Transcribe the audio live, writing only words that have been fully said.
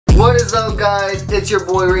What is up, guys? It's your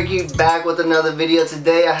boy Ricky back with another video.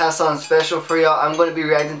 Today I have something special for y'all. I'm going to be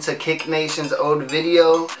reacting to Kicknation'S old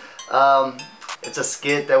video. It's a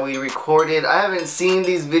skit that we recorded. I haven't seen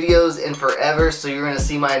these videos in forever, so you're going to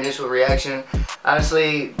see my initial reaction.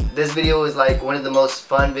 Honestly, this video was like one of the most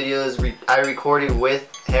fun videos I recorded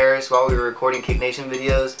with Harris while we were recording Kicknation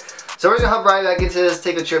videos. So we're going to hop right back into this,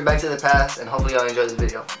 take a trip back to the past, and hopefully y'all enjoy this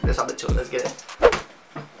video. Let's hop into it. Let's get it.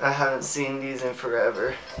 I haven't seen these in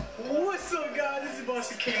forever. What's up, guys? This is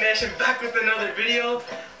Boss Kicknation back with another video.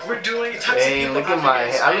 We're doing types Dang, of look at my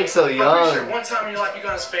hair. I look so young. I'm pretty sure one time in your life you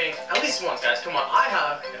got to spank at least once, guys. Come on,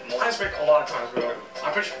 I've spanked a lot of times, bro.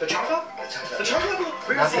 I'm pretty sure the chancla? The chancla, bro.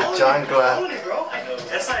 We're not the chancla. Bro. I know.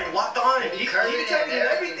 It's like locked on. You can and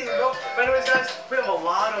everything, bro. But anyways, guys, we have a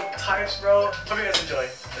lot of types, bro. Hope you guys enjoy.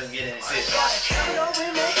 Let's get in and see it.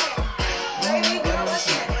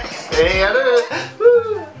 Hey,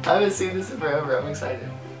 I haven't seen this in forever. I'm excited.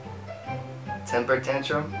 Temper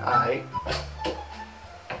tantrum. Alright.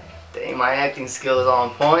 Dang, my acting skill is on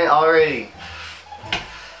point already.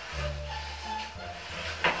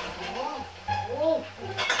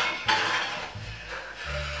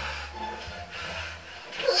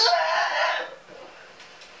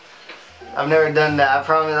 I've never done that. I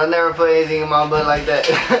promise. I've never put anything in my butt like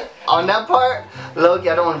that. On that part, look,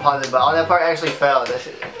 I don't want to pause it, but on that part, I actually fell. That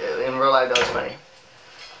shit, in real life, that was funny.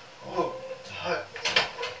 Oh, it's hot.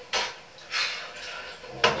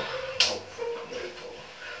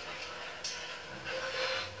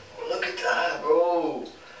 Look at that, bro.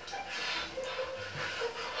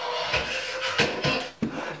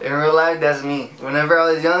 In real life, that's me. Whenever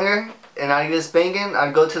I was younger and I get spanking,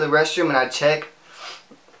 I'd go to the restroom and I'd check.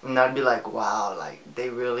 And I'd be like, wow, like, they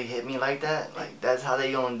really hit me like that? Like, that's how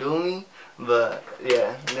they gonna do me? But,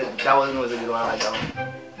 yeah, that wasn't a good one. I like that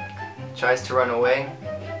one. Tries to run away.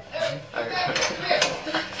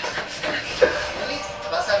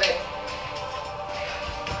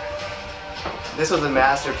 This was a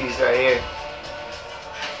masterpiece right here.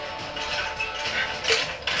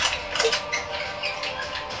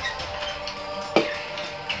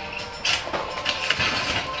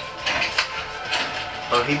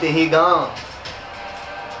 Oh, he think he gone.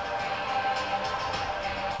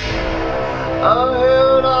 Oh,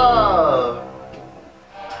 hell no.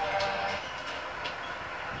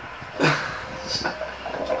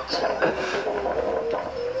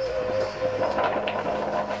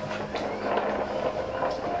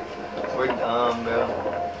 We're dumb, bro.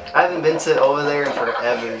 I haven't been to over there in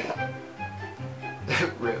forever.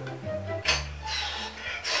 Rip.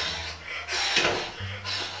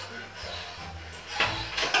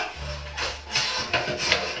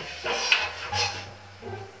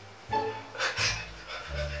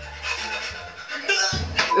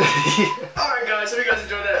 Alright, guys, hope you guys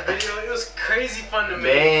enjoyed that video. It was crazy fun to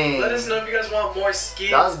make. Dang. Let us know if you guys want more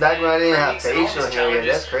skits. That was back when I didn't have facial hair.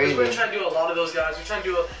 That's crazy. We're trying to do a lot of those, guys. We're trying to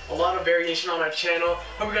do a lot of variation on our channel.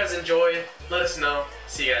 Hope you guys enjoy. Let us know.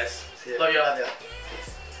 See you guys. Love y'all.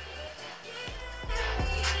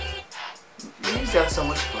 We used to have so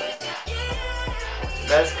much fun.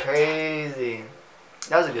 That's crazy.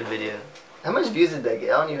 That was a good video. How much views did that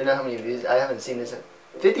get? I don't even know how many views. I haven't seen this.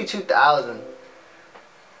 52,000.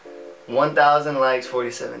 1,000 likes,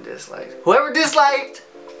 47 dislikes. Whoever disliked!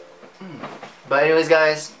 But anyways,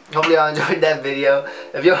 guys, hopefully y'all enjoyed that video.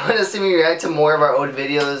 If y'all want to see me react to more of our old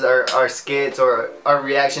videos, or our skits, or our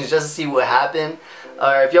reactions, just to see what happened,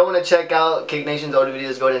 or if y'all want to check out Kicknation'S old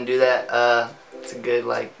videos, go ahead and do that. It's a good,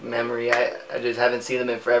 like, memory. I just haven't seen them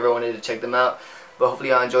in forever. I wanted to check them out. But hopefully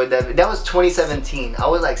y'all enjoyed that. That was 2017. I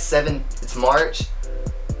was like it's March,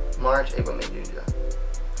 April, May, June, July.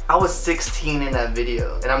 I was 16 in that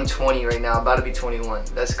video, and I'm 20 right now, about to be 21.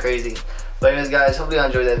 That's crazy. But anyways, guys, hopefully y'all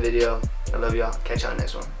enjoyed that video. I love y'all. Catch y'all in the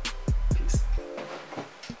next one.